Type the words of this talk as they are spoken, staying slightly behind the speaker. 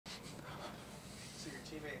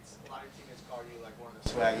teammates, call you like one of the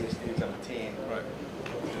swaggiest dudes on the team. Right.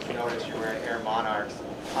 Just noticed you were at Air Monarchs,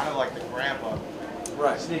 kind of like the grandpa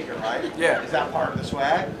sneaker, right? Yeah. Is that part of the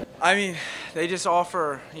swag? I mean, they just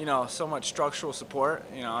offer, so much structural support,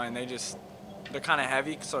 and they're kind of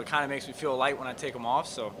heavy, so it kind of makes me feel light when I take them off,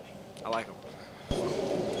 so I like them.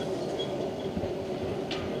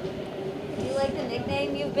 Do you like the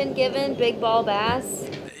nickname you've been given, Big Ball Bass?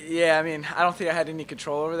 Yeah, I mean, I don't think I had any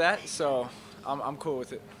control over that, so I'm cool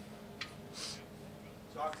with it.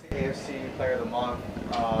 So obviously AFC Player of the Month.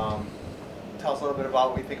 Tell us a little bit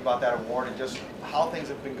about what you think about that award and just how things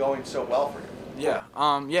have been going so well for you. Yeah,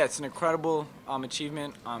 it's an incredible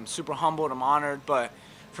achievement. I'm super humbled, I'm honored, but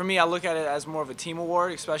for me, I look at it as more of a team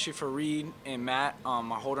award, especially for Reed and Matt,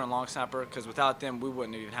 my holder and long snapper, because without them, we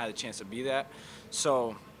wouldn't have even had a chance to be that.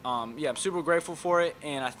 So, yeah, I'm super grateful for it,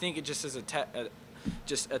 and I think it just is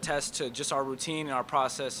just attests to just our routine and our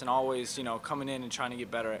process and always, coming in and trying to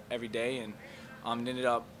get better every day, and it ended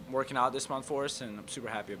up working out this month for us, and I'm super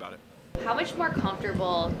happy about it. How much more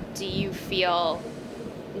comfortable do you feel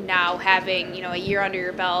now having, a year under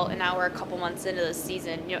your belt, and now we're a couple months into the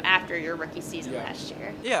season, after your rookie season last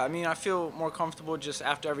year? Yeah, I mean, I feel more comfortable just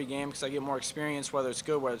after every game because I get more experience, whether it's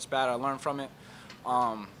good, whether it's bad, I learn from it.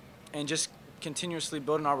 And just continuously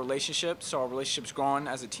building our relationship, so our relationship's growing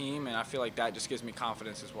as a team, and I feel like that just gives me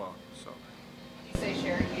confidence as well. So. You say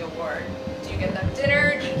sharing the award. Do you get them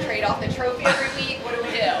dinner? Do you trade off the trophy every week? What do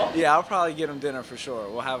we do? Yeah, I'll probably get them dinner for sure.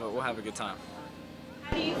 We'll have a good time.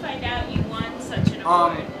 How do you find out you won such an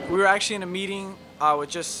award? We were actually in a meeting with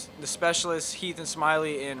just the specialists, Heath and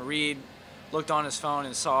Smiley, and Reed looked on his phone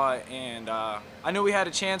and saw it, and I knew we had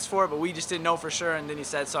a chance for it, but we just didn't know for sure, and then he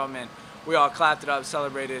said something, and we all clapped it up,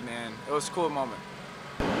 celebrated, and it was a cool moment.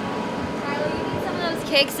 Tyler, you need some of those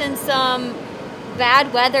kicks in some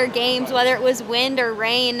bad weather games, whether it was wind or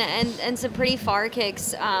rain, and some pretty far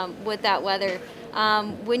kicks with that weather.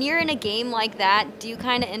 When you're in a game like that, do you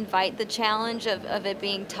kind of invite the challenge of it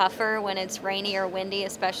being tougher when it's rainy or windy,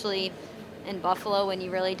 especially in Buffalo when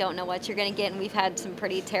you really don't know what you're going to get, and we've had some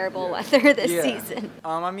pretty terrible weather this season?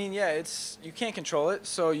 I mean, you can't control it,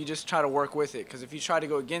 so you just try to work with it, because if you try to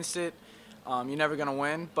go against it, you're never going to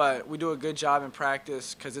win. But we do a good job in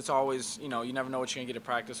practice because it's always, you never know what you're going to get in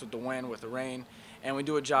practice with the wind, with the rain, and we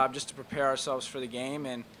do a job just to prepare ourselves for the game.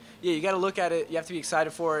 And yeah, you got to look at it. You have to be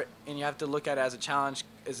excited for it, and you have to look at it as a challenge,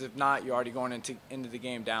 as if not, you're already going into the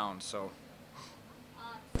game down. So.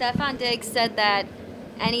 Stefon Diggs said that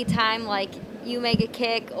anytime you make a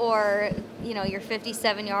kick or your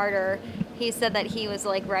 57-yarder, he said that he was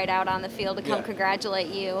right out on the field to come congratulate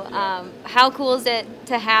you. Yeah. How cool is it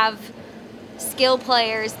to have skill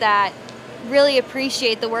players that really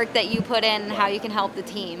appreciate the work that you put in and how you can help the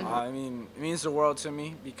team? I mean, it means the world to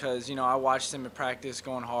me because, I watched them in practice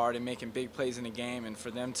going hard and making big plays in the game, and for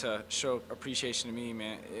them to show appreciation to me,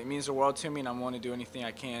 man, it means the world to me, and I'm willing to do anything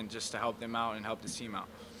I can just to help them out and help the team out.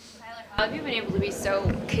 Tyler, how have you been able to be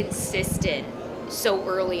so consistent so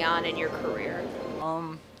early on in your career?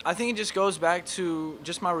 I think it just goes back to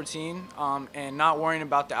just my routine and not worrying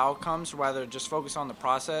about the outcomes, rather just focus on the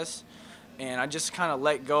process. And I just kind of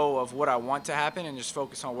let go of what I want to happen and just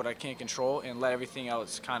focus on what I can't control and let everything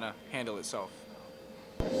else kind of handle itself.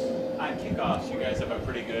 On kickoffs, you guys have been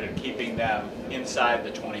pretty good at keeping them inside the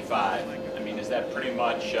 25. I mean, is that pretty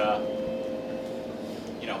much, a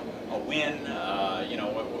win?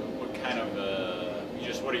 What kind of,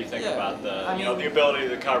 what do you think about the, the ability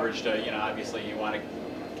of the coverage to, obviously you want to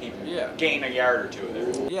gain a yard or two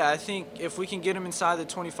there? Yeah, I think if we can get them inside the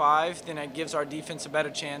 25, then it gives our defense a better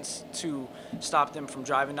chance to stop them from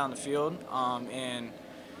driving down the field. And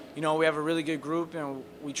we have a really good group and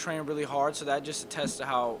we train really hard, so that just attests to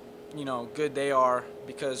how good they are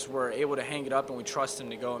because we're able to hang it up and we trust them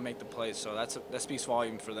to go and make the plays. So that speaks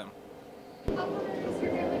volume for them. How far is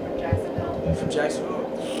your family from Jacksonville? From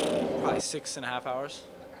Jacksonville, probably 6.5 hours.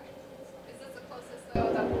 Is this the closest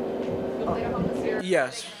though that you'll play at home this year?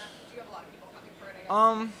 Yes. Do you have a lot of people coming for it,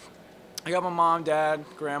 I guess? I got my mom, dad,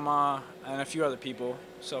 grandma, and a few other people,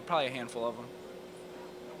 so probably a handful of them.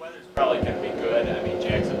 The weather's probably going to be good. I mean,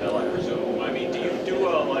 Jacksonville, I presume. I mean, do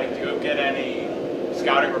you get any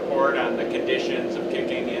scouting report on the conditions of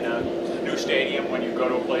kicking in a new stadium when you go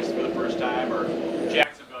to a place for the first time, or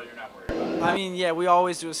Jacksonville you're not worried about? I mean, yeah, we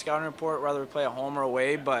always do a scouting report, whether we play at home or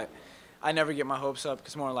away, but I never get my hopes up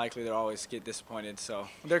because more than likely they'll always get disappointed. So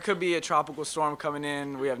there could be a tropical storm coming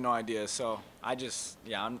in. We have no idea. So I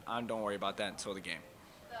don't worry about that until the game.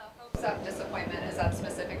 The hopes up disappointment, is that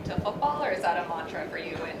specific to football or is that a mantra for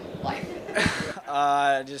you in life?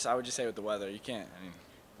 I would just say with the weather, you can't. I mean,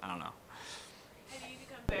 I don't know. Have you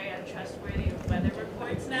become very untrustworthy of weather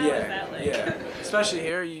reports now? Yeah, Is that yeah. especially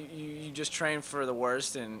here, you just train for the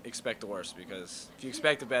worst and expect the worst, because if you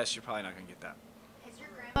expect the best, you're probably not going to get that. Has your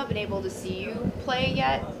grandma been able to see you play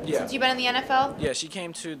yet Yeah. since you've been in the NFL? Yeah, she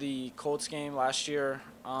came to the Colts game last year,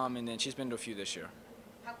 and then she's been to a few this year.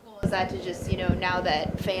 How cool is that to just, now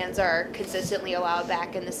that fans are consistently allowed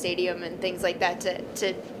back in the stadium and things like that,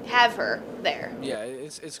 to have her there? Yeah,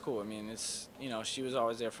 it's cool. I mean, she was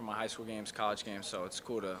always there for my high school games, college games, so it's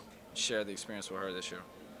cool to share the experience with her this year.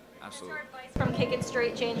 Absolutely. Has your advice from Kick It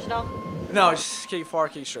Straight changed at all? No, just kick far,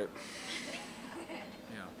 kick straight.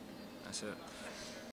 Yeah, that's it.